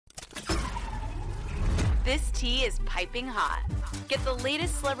This tea is piping hot. Get the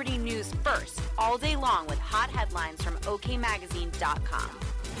latest celebrity news first all day long with hot headlines from okmagazine.com.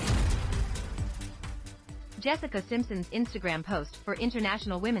 Jessica Simpson's Instagram post for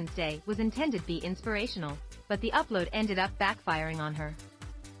International Women's Day was intended to be inspirational, but the upload ended up backfiring on her.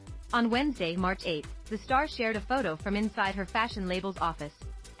 On Wednesday, March 8, the star shared a photo from inside her fashion label's office,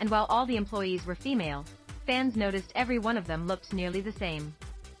 and while all the employees were female, fans noticed every one of them looked nearly the same.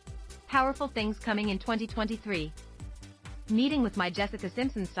 Powerful things coming in 2023. Meeting with my Jessica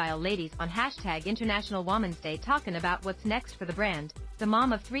Simpson style ladies on #International Women's Day, talking about what's next for the brand. The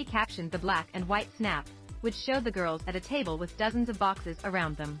mom of three captioned the black and white snap, which showed the girls at a table with dozens of boxes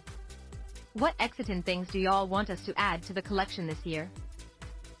around them. What exciting things do y'all want us to add to the collection this year?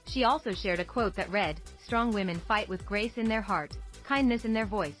 She also shared a quote that read, "Strong women fight with grace in their heart, kindness in their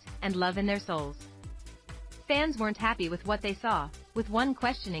voice, and love in their souls." Fans weren't happy with what they saw, with one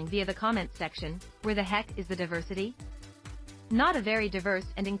questioning via the comments section, "Where the heck is the diversity? Not a very diverse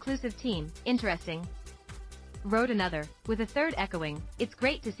and inclusive team, interesting," wrote another, with a third echoing, "It's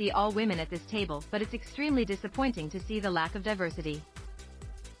great to see all women at this table, but it's extremely disappointing to see the lack of diversity."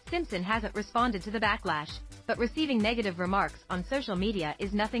 Simpson hasn't responded to the backlash, but receiving negative remarks on social media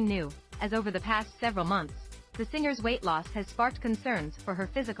is nothing new, as over the past several months, the singer's weight loss has sparked concerns for her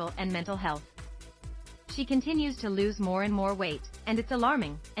physical and mental health. She continues to lose more and more weight, and it's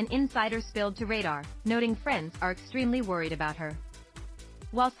alarming, an insider spilled to Radar, noting friends are extremely worried about her.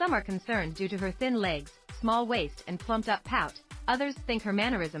 While some are concerned due to her thin legs, small waist and plumped-up pout, others think her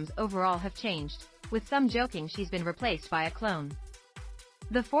mannerisms overall have changed, with some joking she's been replaced by a clone.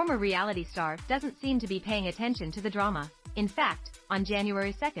 The former reality star doesn't seem to be paying attention to the drama. In fact, on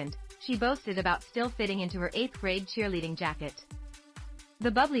January 2nd, she boasted about still fitting into her 8th grade cheerleading jacket. The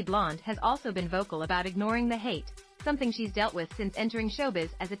bubbly blonde has also been vocal about ignoring the hate, something she's dealt with since entering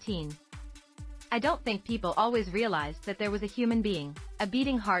showbiz as a teen. "I don't think people always realized that there was a human being, a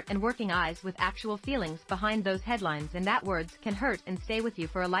beating heart and working eyes with actual feelings behind those headlines, and that words can hurt and stay with you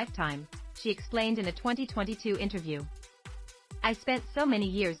for a lifetime," she explained in a 2022 interview. "I spent so many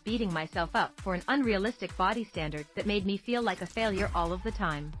years beating myself up for an unrealistic body standard that made me feel like a failure all of the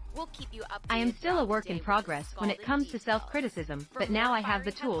time. We'll keep you updated. I am still a work in progress when it comes to self-criticism, but now I have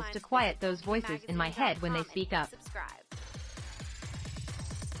the tools to quiet those voices in my head when they speak up."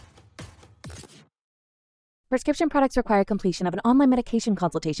 Prescription products require completion of an online medication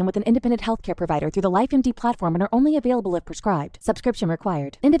consultation with an independent healthcare provider through the LifeMD platform and are only available if prescribed. Subscription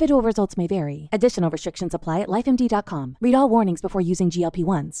required. Individual results may vary. Additional restrictions apply at lifemd.com. Read all warnings before using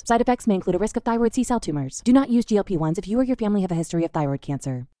GLP-1s. Side effects may include a risk of thyroid C-cell tumors. Do not use GLP-1s if you or your family have a history of thyroid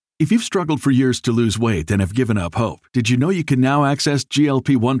cancer. If you've struggled for years to lose weight and have given up hope, did you know you can now access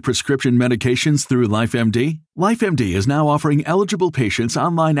GLP-1 prescription medications through LifeMD? LifeMD is now offering eligible patients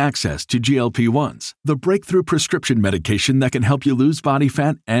online access to GLP-1s, the breakthrough prescription medication that can help you lose body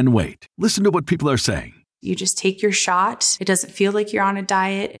fat and weight. Listen to what people are saying. You just take your shot. It doesn't feel like you're on a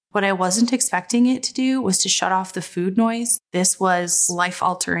diet. What I wasn't expecting it to do was to shut off the food noise. This was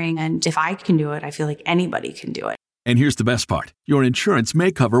life-altering, and if I can do it, I feel like anybody can do it. And here's the best part. Your insurance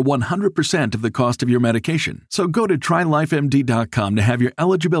may cover 100% of the cost of your medication. So go to trylifemd.com to have your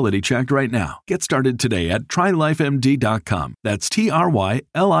eligibility checked right now. Get started today at trylifemd.com. That's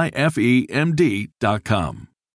TRYLIFEMD.com.